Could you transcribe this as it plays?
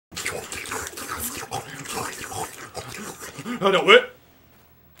Oh no, wait.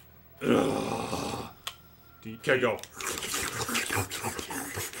 Okay, go.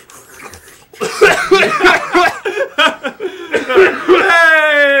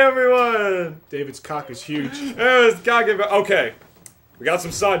 Hey, everyone! David's cock is huge. Okay, we got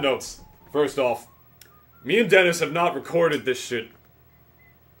some side notes. First off, me and Dennis have not recorded this shit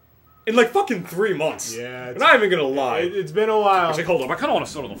in like fucking 3 months. Yeah, I'm not even gonna lie. It's been a while. Actually, hold up. I kind of want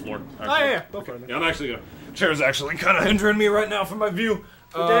to sit on the floor. Oh yeah, go for it. Yeah, I'm actually gonna. Chair's actually kind of hindering me right now from my view.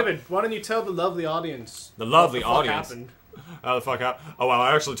 David, why don't you tell the lovely audience? The lovely what the audience. Fuck happened? How the fuck happened? Oh wow,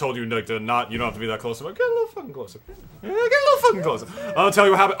 I actually told you like to not. You don't have to be that close. I'm like, get a little fucking closer. Get a little fucking closer. I'll tell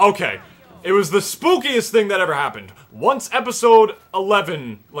you what happened. Okay. It was the spookiest thing that ever happened. Once episode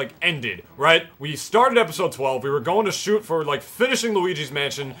 11, like, ended, right? We started episode 12, we were going to shoot for, like, finishing Luigi's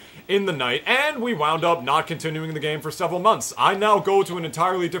Mansion in the night, and we wound up not continuing the game for several months. I now go to an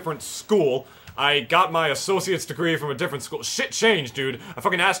entirely different school. I got my associate's degree from a different school. Shit changed, dude. I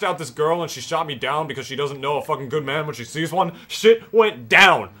fucking asked out this girl and she shot me down because she doesn't know a fucking good man when she sees one. Shit went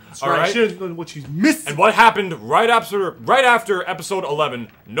down. Alright? She doesn't know what she's missing. And what happened right after episode 11?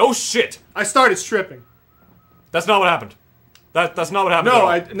 No shit. I started stripping. That's not what happened. That's not what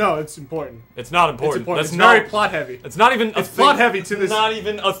happened. No, it's important. It's not important. It's important. That's It's not, very plot heavy. It's not even It's plot heavy to this. Not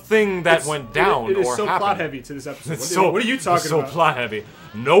even a thing that went down It is or so happened. plot heavy to this episode. It's What are you talking so about? So plot heavy.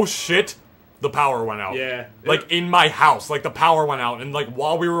 No shit. The power went out. Yeah. Like in my house, like the power went out, and like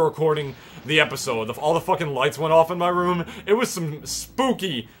while we were recording the episode, all the fucking lights went off in my room. It was some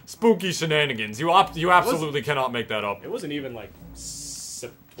spooky shenanigans. You absolutely cannot make that up. It wasn't even like,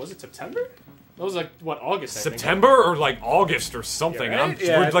 was it September? That was like what, August? I September or like August or something. Yeah, right?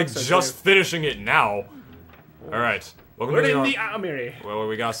 We're like just finishing it now. All right. Welcome We're to in the armory. Well,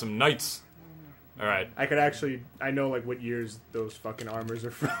 we got some knights. All right. I know like what years those fucking armors are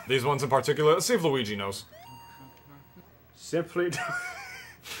from. These ones in particular. Let's see if Luigi knows. Simply.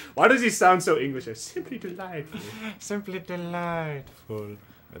 Why does he sound so English? Simply delightful. Simply delightful.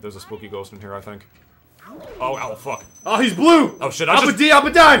 Right, there's a spooky ghost in here, I think. Oh, fuck. Oh, he's blue! Oh, shit,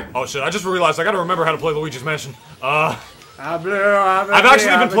 Oh, shit, I just realized I gotta remember how to play Luigi's Mansion. I've I've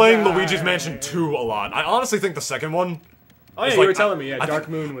actually been playing Luigi's Mansion 2 a lot. I honestly think the second one... Oh, yeah, you were telling me, yeah, Dark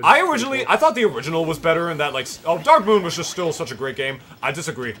Moon was... I thought the original was better in that, like... Oh, Dark Moon was just still such a great game. I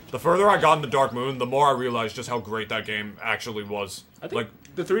disagree. The further I got into Dark Moon, the more I realized just how great that game actually was. I think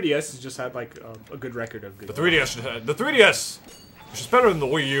the 3DS has just had, like, a good record of good... The 3DS is just better than the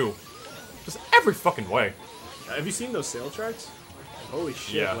Wii U. Just every fucking way. Have you seen those sale charts? Holy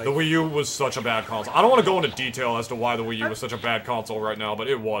shit. Yeah, like, the Wii U was such a bad console. I don't want to go into detail as to why the Wii U was such a bad console right now, but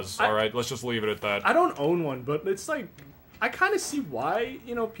it was, alright? Let's just leave it at that. I don't own one, but it's like... I kind of see why,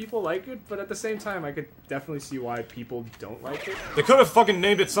 you know, people like it, but at the same time, I could definitely see why people don't like it. They could have fucking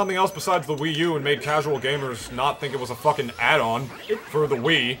named it something else besides the Wii U and made casual gamers not think it was a fucking add-on for the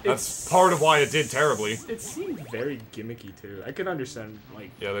Wii. That's part of why it did terribly. It seemed very gimmicky, too. I can understand,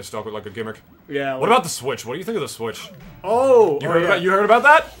 like... Yeah, they stuck with, like, a gimmick. Yeah. What about the Switch? What do you think of the Switch? Oh! You heard about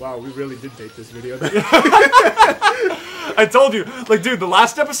that? Wow, we really did take this video. I told you. Like, dude, the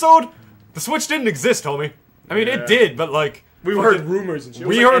last episode, the Switch didn't exist, homie. I mean, it did, but, like... We heard rumors and shit.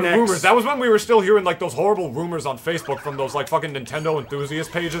 We heard rumors. That was when we were still hearing, like, those horrible rumors on Facebook from those, like, fucking Nintendo enthusiast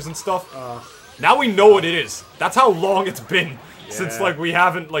pages and stuff. Now we know what it is. That's how long it's been since, like, we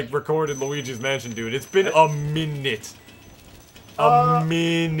haven't, like, recorded Luigi's Mansion, dude. It's been a minute. A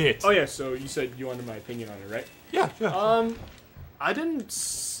minute. Oh, yeah, so you said you wanted my opinion on it, right? Yeah, yeah. I didn't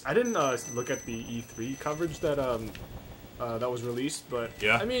look at the E3 coverage that, that was released, but...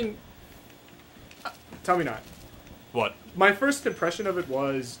 Yeah. I mean... tell me not. What? My first impression of it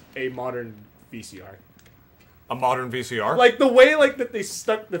was a modern VCR. A modern VCR? Like, the way, like, that they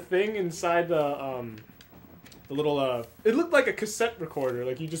stuck the thing inside the little, it looked like a cassette recorder.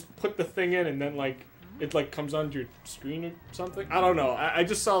 Like, you just put the thing in and then, like, it, like, comes onto your screen or something. I don't know. I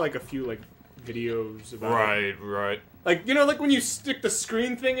just saw, like, a few, like, videos about it. Right. Like, you know, like, when you stick the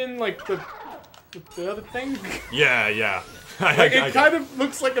screen thing in, like, the other thing? Yeah. Like, it kind of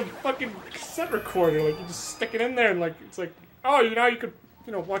looks like a fucking cassette recorder. Like, you just stick it in there and, like, it's like, oh, you know, you could,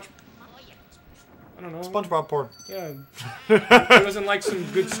 you know, watch, I don't know. SpongeBob porn. Yeah. It wasn't like some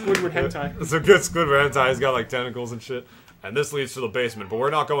good Squidward hentai. It's a good Squidward hentai. He's got, like, tentacles and shit. And this leads to the basement, but we're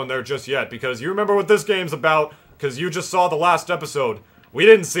not going there just yet, because you remember what this game's about, because you just saw the last episode. We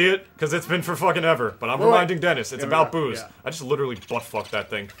didn't see it, because it's been for fucking ever. But I'm reminding Dennis, it's about booze. Yeah. I just literally butt-fucked that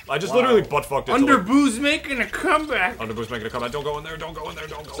thing. I just literally butt-fucked it. Underboo's making a comeback! Underboo's making a comeback. Don't go in there, don't go in there,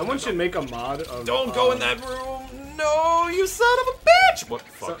 don't go in there. Someone should make a mod of... Don't go in that room! No, you son of a bitch! What?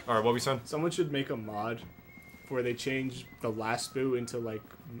 Fuck. Alright, what we saying? Someone should make a mod where they change the last boo into, like...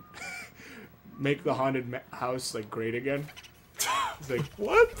 make the haunted house like great again. It's like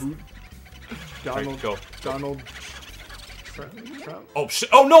What? Donald. Go. Donald. Trump. Oh shit!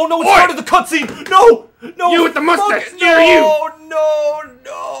 Oh no! No! It started the cutscene. No! No! You with the mustache, Fuck, scare no, you! No!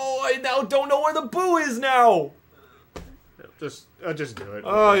 No! I now don't know where the boo is now. Just do it.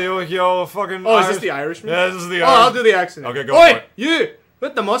 Oh, yo, fucking. Oh, is this the Irishman? Yeah, this is the. Oh, I'll do the accent. Okay, go Oi, for it. you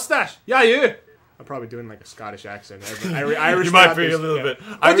with the mustache? Yeah, you. I'm probably doing like a Scottish accent. Irish. You might be a little bit.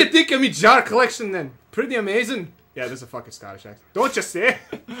 What do you think of me jar collection then? Pretty amazing. Yeah, this is a fucking Scottish accent. Don't you say?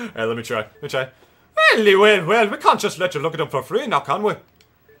 Alright, let me try. Well, we can't just let you look at them for free now, can we?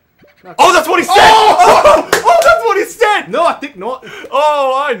 Oh, that's what he said! Oh, that's what he said! No, I think not.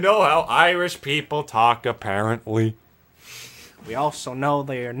 Oh, I know how Irish people talk, apparently. We also know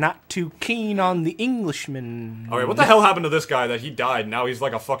they're not too keen on the Englishman. Alright, what the hell happened to this guy that he died? Now he's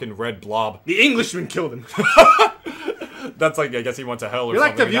like a fucking red blob. The Englishman killed him. That's like, I guess he went to hell or You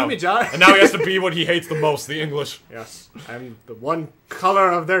like something. to view me, John? And now he has to be what he hates the most, the English. Yes, I'm the one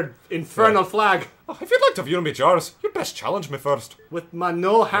color of their infernal flag. Oh, if you'd like to view me, Jars, you'd best challenge me first. With my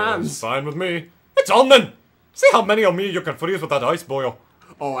no It's hands. fine with me. It's on then! See how many of me you can freeze with that ice, boyo.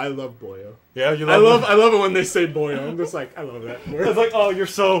 Oh, I love boyo. Yeah, you I love love it when they say boyo. I'm just like, I love that word. It's like, oh, you're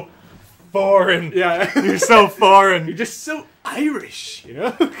so foreign. Yeah. You're so foreign. You're just so Irish, you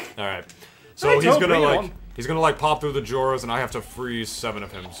know? Alright. So Alright, he's Joe, gonna bring it like on. he's gonna like pop through the drawers and I have to freeze 7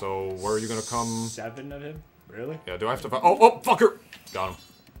 of him. So where are you gonna come? 7 of him? Really? Yeah, do I have to oh fucker! Got him.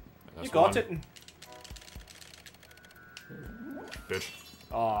 That's You got one. it. Bitch.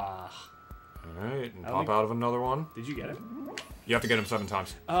 Ah. Alright, and I pop think- out of another one. Did you get it? You have to get him 7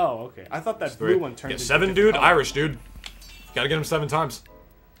 times. Oh, okay. I thought that 3. blue one turned Yeah, into 7 a dude, different color. Irish dude. Gotta get him 7 times.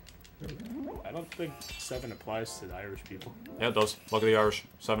 I don't think 7 applies to the Irish people. Yeah, it does. Luck of the Irish.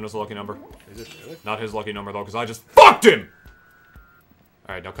 7 is the lucky number. Is it really? Not his lucky number though, because I just fucked him!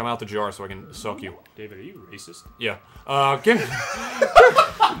 Alright, now come out the jar so I can suck you. David, are you racist? Yeah. Give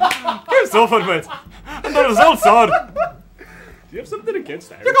yourself a minute. And the results are. Do you have something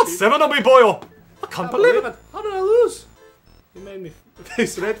against Irish You got people? 7 of me, boyo. I can't believe it. How did I lose? You made me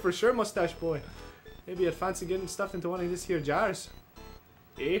face red for sure, mustache boy. Maybe I'd fancy getting stuffed into one of these here jars.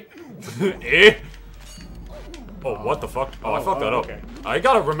 Eh? Eh? Oh, what the fuck? Oh, I fucked that up. okay. I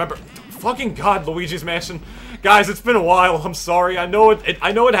gotta remember. Fucking God, Luigi's Mansion. Guys, it's been a while. I'm sorry. I know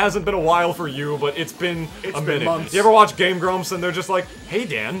it hasn't been a while for you, but it's been a been minute. months. You ever watch Game Grumps and they're just like, "Hey,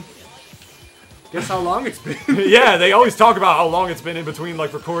 Dan." Guess how long it's been? Yeah, they always talk about how long it's been in between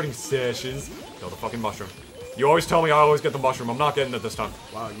like recording sessions. No, the fucking mushroom. You always tell me I always get the mushroom. I'm not getting it this time,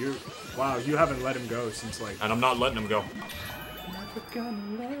 Wow, you haven't let him go since like. and I'm not letting him go. Never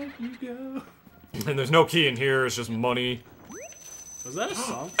gonna let you go. And there's no key in here. It's just money. Was that a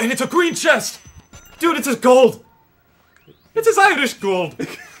song? And it's a green chest! Dude, it's his gold! It's his Irish gold!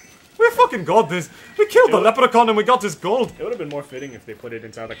 We fucking got this. We killed the leprechaun and we got this gold. It would have been more fitting if they put it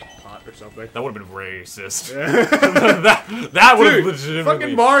inside like a pot or something. That would have been racist. that would have Dude, legitimately...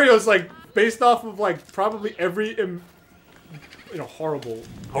 fucking Mario's like based off of like probably every horrible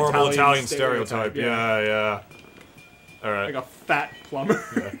Italian stereotype. Yeah. Alright. Like a fat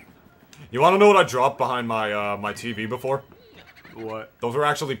plumber. You wanna know what I dropped behind my my TV before? What? Those are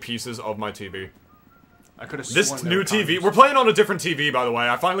actually pieces of my TV. I could have This new TV, we're playing on a different TV, by the way.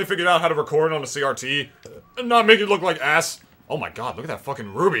 I finally figured out how to record on a CRT and not make it look like ass. Oh my god, look at that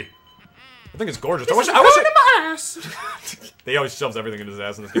fucking ruby. I think it's gorgeous. I wish my ass. They always shoves everything in his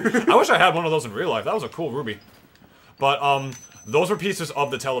ass in this game. I wish I had one of those in real life. That was a cool ruby. But, those were pieces of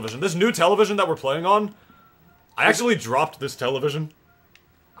the television. This new television that we're playing on, I actually dropped this television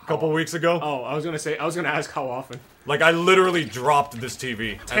a couple weeks ago. Oh, I was gonna ask how often. Like, I literally dropped this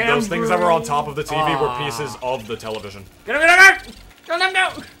TV. And those things that were on top of the TV were pieces of the television. Never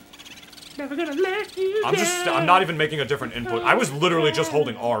gonna let you I'm not even making a different input. I was literally just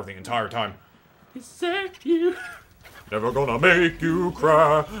holding R the entire time. you. Never gonna make you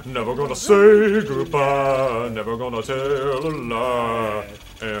cry. Never gonna say goodbye. Never gonna tell a lie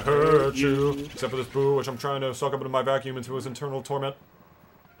and hurt you. Except for this boo, which I'm trying to suck up into my vacuum into his internal torment.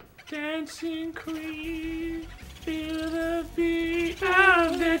 Dancing queen, feel the beat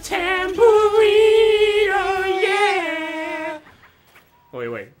of the tambourine, oh yeah! Oh,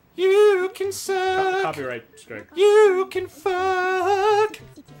 wait. You can suck. Copyright strike. You can fuck.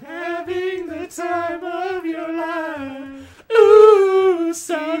 Having the time of your life. Ooh,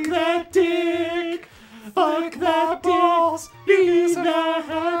 suck that dick. Fuck that balls. Leave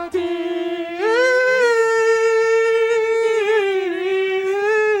that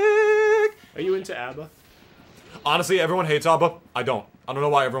dick. Are you into ABBA? Honestly, everyone hates ABBA. I don't know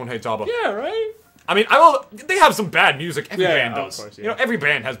why everyone hates ABBA. Yeah, right? I mean, they have some bad music. Every band does. Of course, yeah. You know, every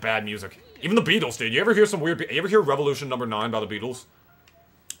band has bad music. Even the Beatles did. You ever hear some weird... You ever hear Revolution No. 9 by the Beatles?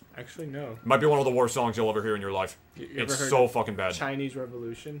 Actually, no. Might be one of the worst songs you'll ever hear in your life. It's so fucking bad. Chinese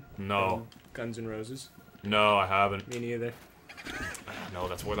Revolution? No. Guns N' Roses? No, I haven't. Me neither. No,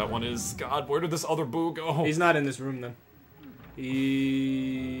 that's where that one is. God, where did this other boo go? He's not in this room, then.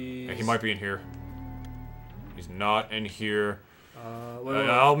 He might be in here. He's not in here. Wait.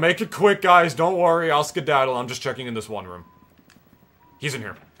 I'll make it quick, guys. Don't worry. I'll skedaddle. I'm just checking in this one room. He's in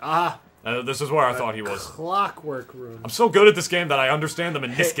here. Ah. This is where I thought he was. Clockwork room. I'm so good at this game that I understand the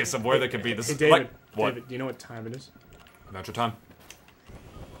meniscus of where they could be. This hey, is David, like what? David, do you know what time it is? Adventure time.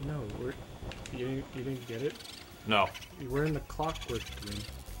 No, you didn't get it. No. We're in the clockwork room.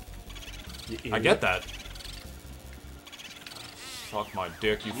 I get that. Suck my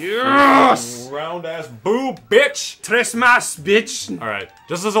dick, you round ass boob, bitch! Tresmas, bitch! Alright,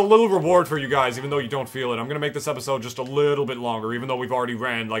 just as a little reward for you guys, even though you don't feel it, I'm gonna make this episode just a little bit longer, even though we've already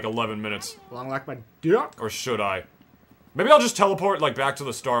ran like 11 minutes. Long like my dick? Or should I? Maybe I'll just teleport like back to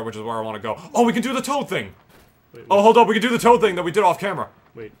the start, which is where I want to go. Oh, we can do the toad thing! Wait. Oh, hold up, we can do the toad thing that we did off camera.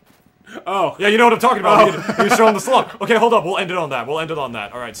 Wait. Oh. Yeah, you know what I'm talking about. Oh. You're showing the slump. Okay, hold up, we'll end it on that.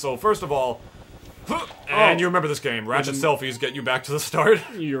 Alright, so first of all... And you remember this game. Ratchet selfies get you back to the start.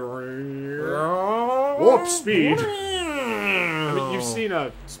 Warp speed. I mean, you've seen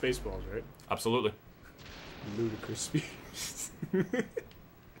Spaceballs, right? Absolutely. Ludicrous speed.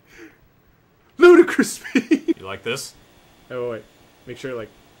 Ludicrous speed. You like this? Oh, wait. Make sure, like...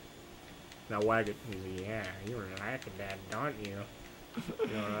 Now wag it. He's like, yeah, you like that, don't you?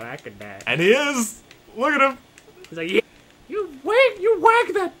 You like that. And he is! Look at him! He's like, yeah. You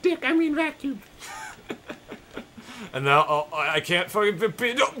wag that dick, I mean vacuum. And now, I can't fucking... Hold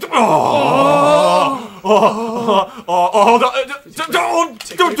on!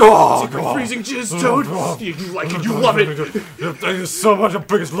 Take my freezing jizz, Toad! You like it, you love it! That is so much the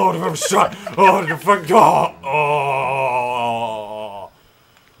biggest load I've ever shot! Oh, you fucking... Oh!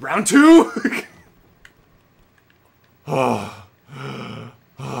 Round 2! Oh,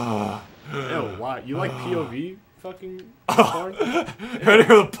 why? You like POV? Fucking porn? Ready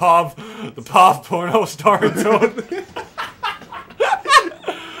for the pop porno starring Toad?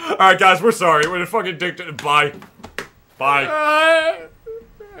 Alright guys, we're sorry. We're fucking addicted. Bye. Bye.